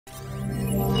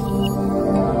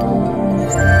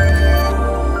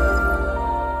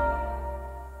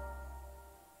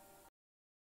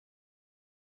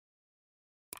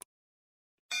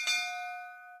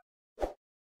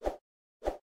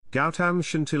Gautam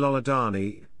Shantilal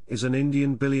Adani is an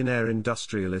Indian billionaire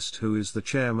industrialist who is the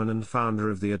chairman and founder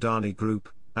of the Adani Group,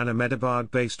 an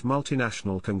Ahmedabad-based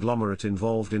multinational conglomerate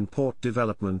involved in port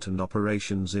development and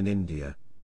operations in India.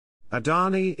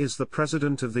 Adani is the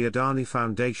president of the Adani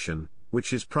Foundation,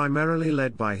 which is primarily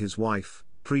led by his wife,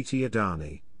 Priti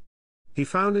Adani. He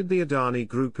founded the Adani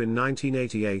Group in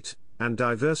 1988, and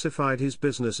diversified his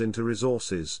business into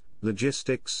resources,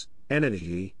 logistics,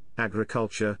 energy,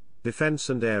 agriculture, defense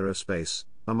and aerospace,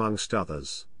 amongst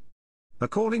others.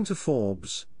 According to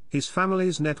Forbes, his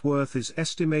family's net worth is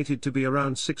estimated to be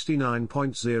around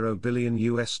 $69.0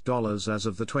 billion as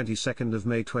of the 22nd of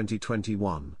May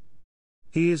 2021.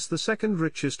 He is the second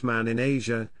richest man in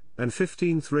Asia, and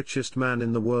 15th richest man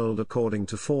in the world according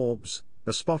to Forbes,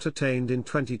 a spot attained in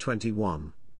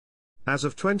 2021. As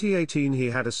of 2018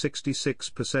 he had a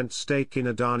 66% stake in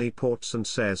Adani Ports and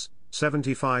SEZ,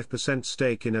 75%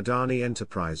 stake in Adani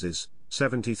Enterprises,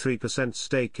 73%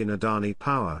 stake in Adani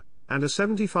Power, and a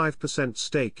 75%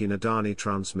 stake in Adani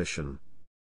Transmission.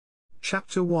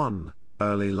 Chapter 1,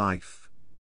 Early Life.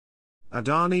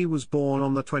 Adani was born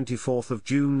on the 24th of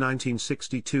June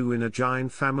 1962 in a Jain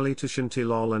family to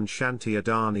Shantilal and Shanti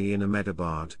Adani in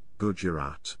Ahmedabad,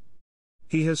 Gujarat.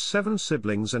 He has 7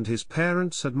 siblings and his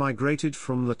parents had migrated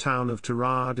from the town of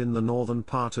Tirad in the northern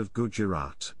part of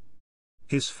Gujarat.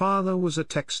 His father was a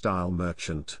textile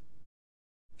merchant.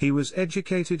 He was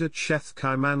educated at Sheth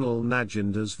Kaimanlal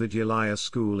Nagendas Vidyalaya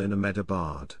School in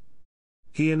Ahmedabad.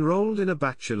 He enrolled in a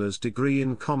bachelor's degree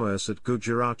in commerce at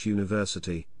Gujarat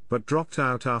University, but dropped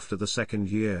out after the second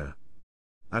year.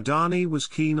 Adani was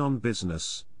keen on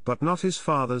business, but not his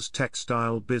father's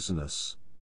textile business.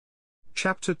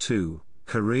 Chapter 2,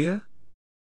 Career.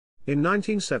 In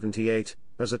 1978,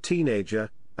 as a teenager,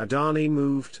 Adani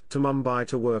moved to Mumbai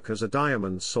to work as a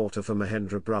diamond sorter for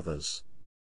Mahendra Brothers.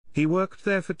 He worked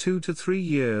there for 2 to 3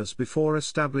 years before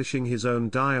establishing his own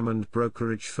diamond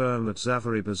brokerage firm at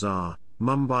Zaveri Bazaar,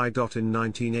 Mumbai. In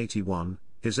 1981,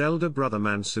 his elder brother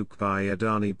Mansukh-bhai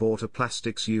Adani bought a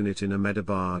plastics unit in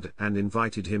Ahmedabad and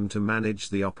invited him to manage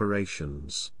the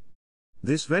operations.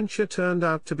 This venture turned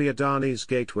out to be Adani's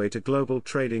gateway to global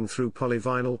trading through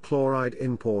polyvinyl chloride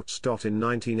imports. In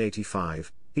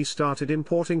 1985, he started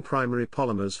importing primary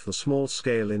polymers for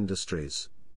small-scale industries.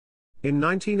 In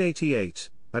 1988,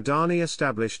 Adani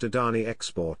established Adani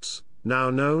Exports, now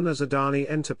known as Adani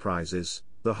Enterprises,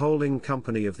 the holding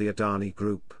company of the Adani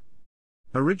Group.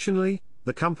 Originally,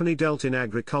 the company dealt in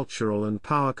agricultural and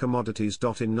power commodities.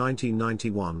 In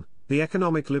 1991, the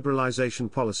economic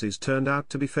liberalization policies turned out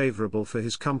to be favorable for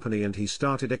his company and he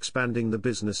started expanding the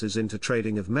businesses into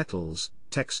trading of metals,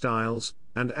 textiles,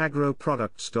 and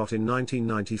agro-products. In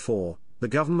 1994, the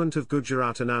government of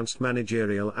Gujarat announced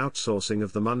managerial outsourcing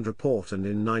of the Mundra port and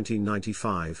in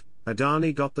 1995,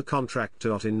 Adani got the contract.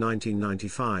 In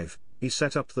 1995, he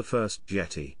set up the first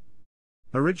jetty.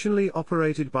 Originally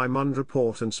operated by Mundra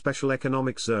Port and Special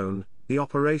Economic Zone, the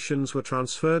operations were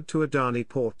transferred to Adani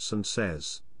Ports and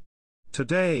SEZ.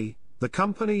 Today, the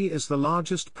company is the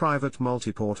largest private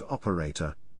multiport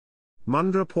operator.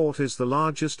 Mundra Port is the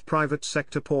largest private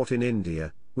sector port in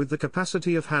India, with the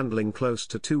capacity of handling close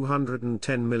to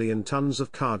 210 million tons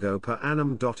of cargo per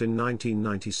annum. In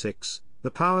 1996,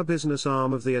 the power business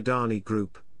arm of the Adani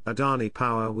Group, Adani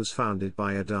Power, was founded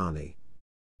by Adani.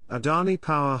 Adani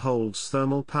Power holds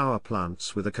thermal power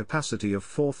plants with a capacity of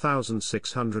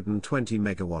 4,620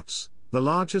 megawatts, the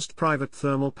largest private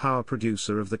thermal power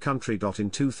producer of the country. In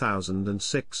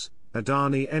 2006,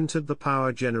 Adani entered the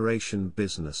power generation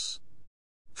business.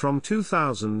 From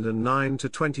 2009 to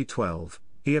 2012,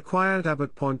 he acquired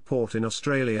Abbott Point Port in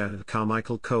Australia and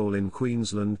Carmichael Coal in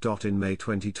Queensland. In May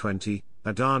 2020,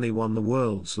 Adani won the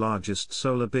world's largest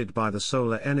solar bid by the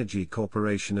Solar Energy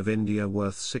Corporation of India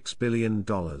worth $6 billion.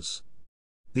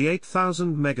 The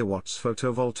 8,000 megawatts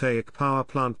photovoltaic power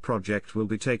plant project will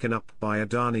be taken up by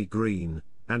Adani Green,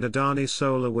 and Adani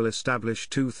Solar will establish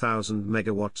 2,000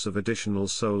 megawatts of additional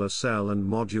solar cell and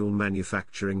module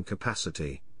manufacturing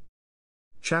capacity.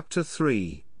 Chapter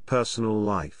 3, Personal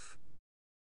Life.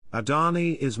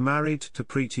 Adani is married to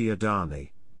Priti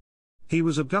Adani. He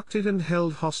was abducted and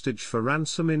held hostage for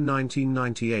ransom in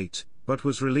 1998, but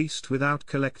was released without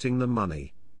collecting the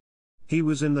money. He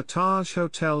was in the Taj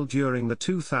Hotel during the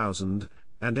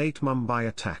 2008 Mumbai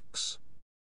attacks.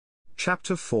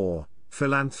 Chapter 4,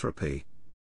 Philanthropy.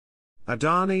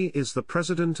 Adani is the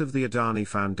president of the Adani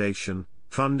Foundation,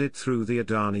 funded through the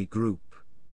Adani Group.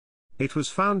 It was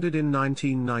founded in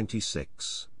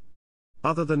 1996.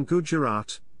 Other than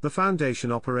Gujarat, the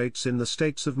foundation operates in the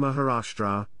states of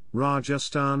Maharashtra,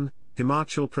 Rajasthan,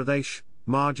 Himachal Pradesh,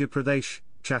 Madhya Pradesh,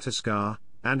 Chhattisgarh,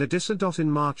 and Odisha. In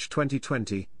March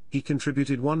 2020, he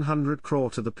contributed 100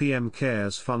 crore to the PM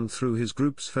Cares Fund through his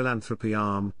group's philanthropy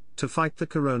arm, to fight the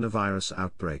coronavirus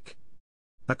outbreak.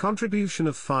 A contribution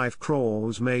of 5 crore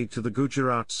was made to the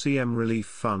Gujarat CM Relief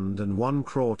Fund and 1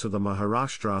 crore to the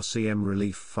Maharashtra CM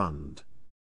Relief Fund.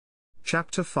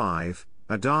 Chapter 5,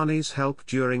 Adani's help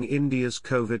during India's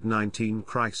COVID-19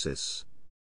 crisis.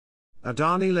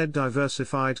 Adani-led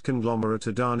diversified conglomerate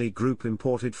Adani Group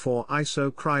imported 4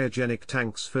 iso-cryogenic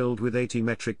tanks filled with 80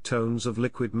 metric tons of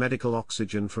liquid medical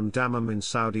oxygen from Dammam in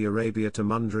Saudi Arabia to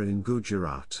Mundra in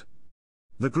Gujarat.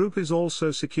 The group is also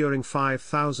securing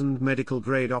 5,000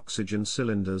 medical-grade oxygen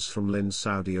cylinders from Lynn,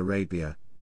 Saudi Arabia.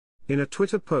 In a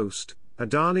Twitter post,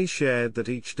 Adani shared that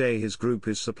each day his group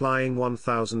is supplying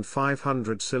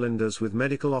 1,500 cylinders with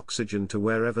medical oxygen to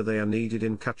wherever they are needed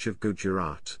in Kutch of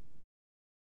Gujarat.